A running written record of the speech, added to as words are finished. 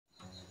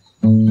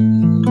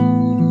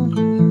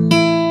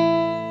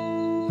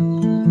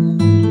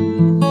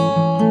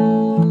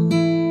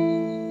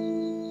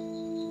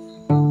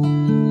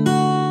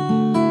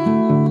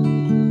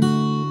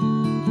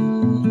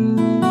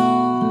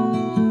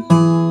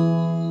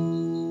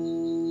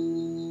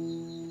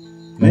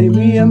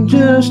Maybe I'm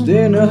just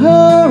in a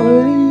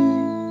hurry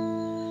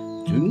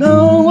to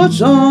know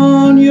what's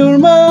on your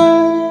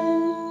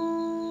mind.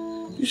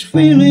 This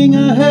feeling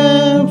I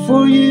have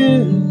for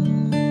you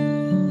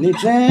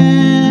needs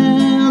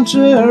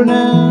answer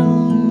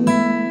now.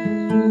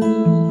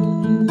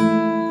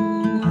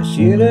 I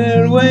sit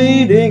there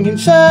waiting in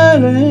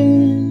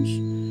silence,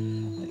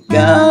 I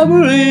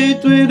cover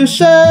it with a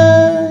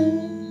sigh.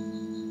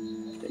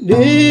 I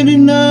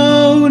didn't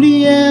know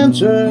the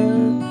answer,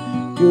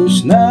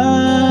 'cause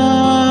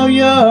now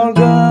you're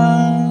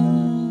gone.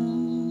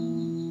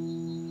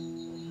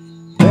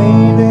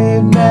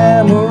 Painted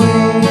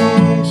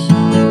memories,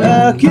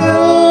 a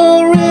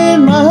cure in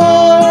my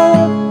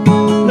heart.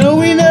 No,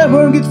 we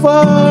never get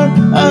far.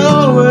 I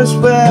always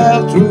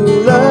felt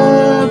true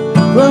love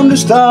from the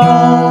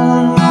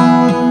start.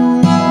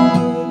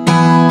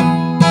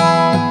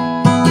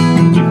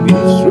 If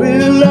it's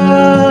real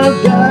love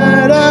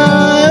that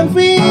I'm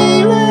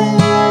feeling,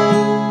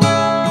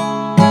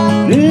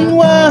 then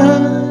why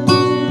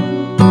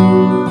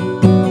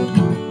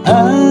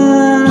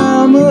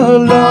I'm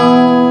alone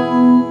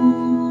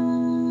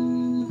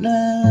now?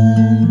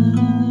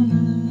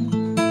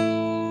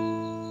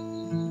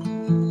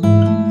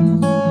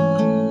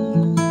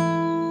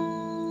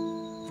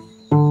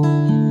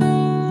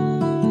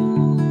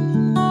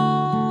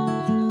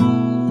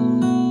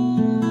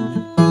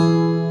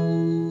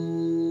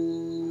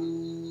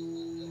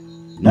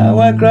 Now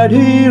I cried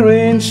here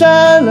in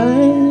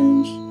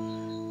silence,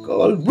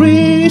 cold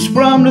breeze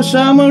from the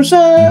summer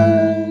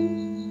sun,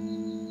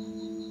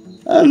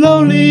 a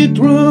lonely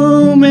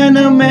room and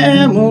a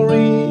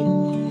memory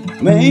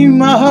made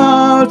my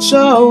heart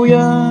so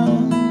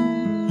young.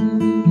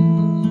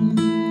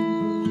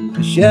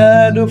 A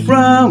shadow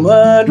from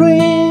a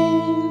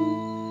dream,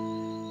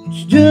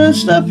 it's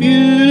just a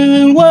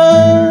few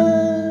one.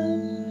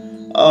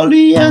 All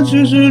the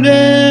answers are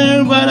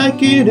there, but I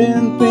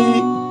couldn't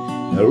pick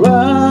the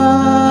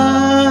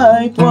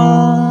right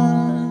one.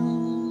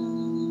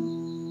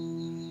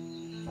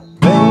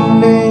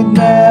 Painted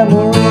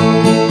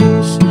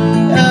memories,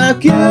 a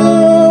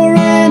cure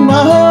in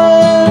my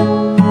heart.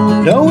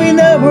 Though we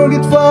never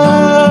get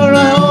far,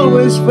 I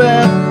always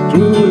felt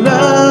true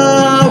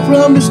love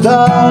from the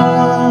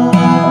start.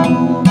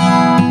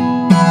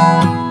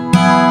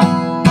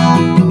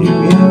 If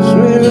it's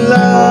real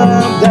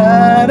love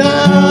that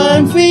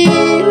I'm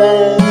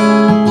feeling,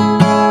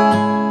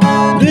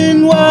 then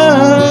why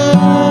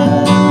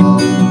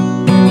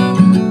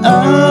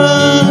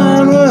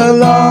I'm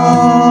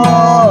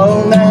alone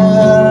now?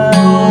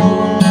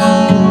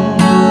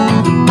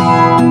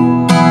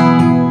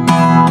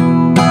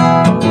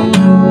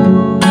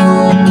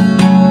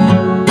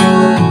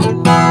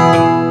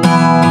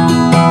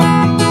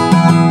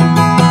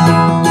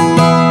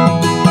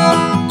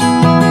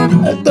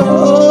 I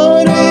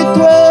thought it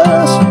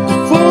was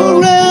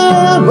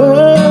forever,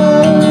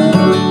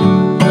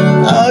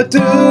 I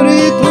thought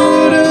it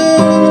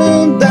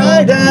wouldn't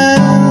die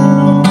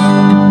down.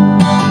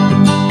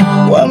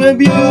 While the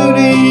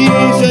beauty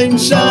is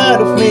inside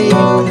of me,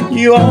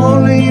 you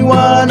only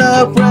want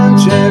a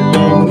friendship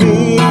in me.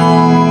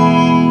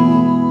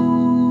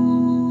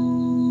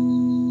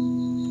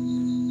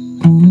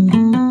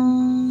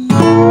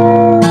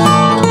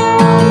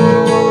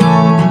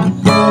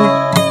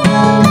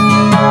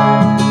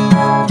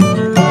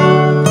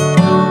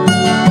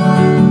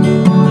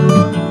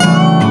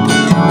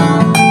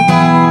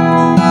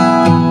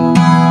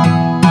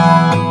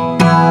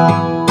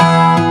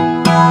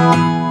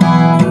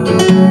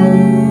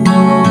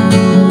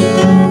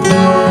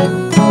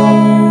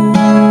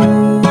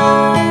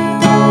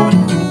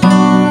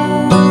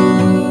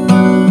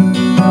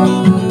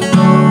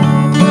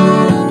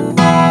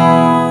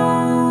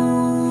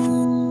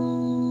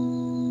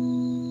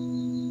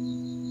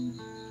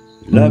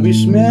 Love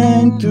is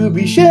meant to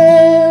be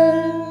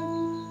shared,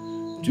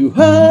 two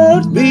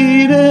hearts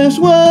beat as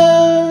one.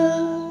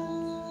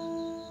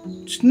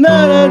 It's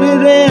not a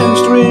dead-end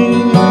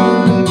street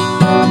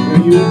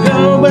where you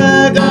go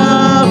back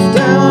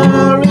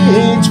after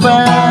it's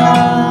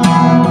found.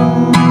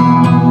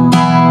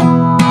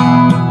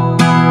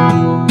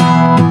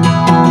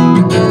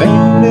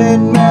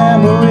 Painted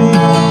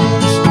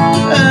memories,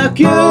 a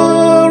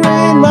cure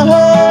in my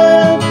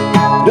heart.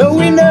 Though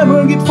we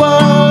never get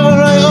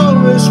far, I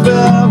always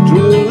felt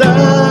true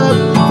love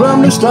from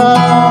the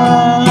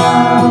start.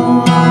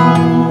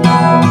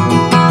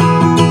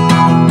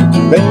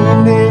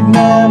 Painted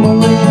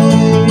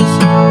memories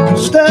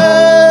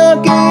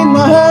stuck in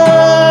my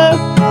heart.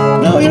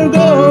 Now you're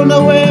gone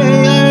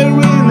away, I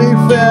really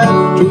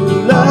felt true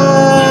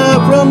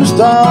love from the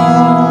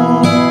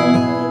start.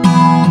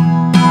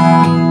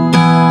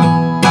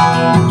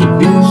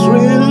 It's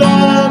real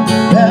love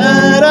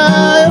that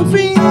I'm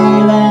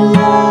feeling,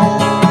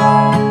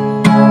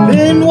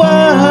 then why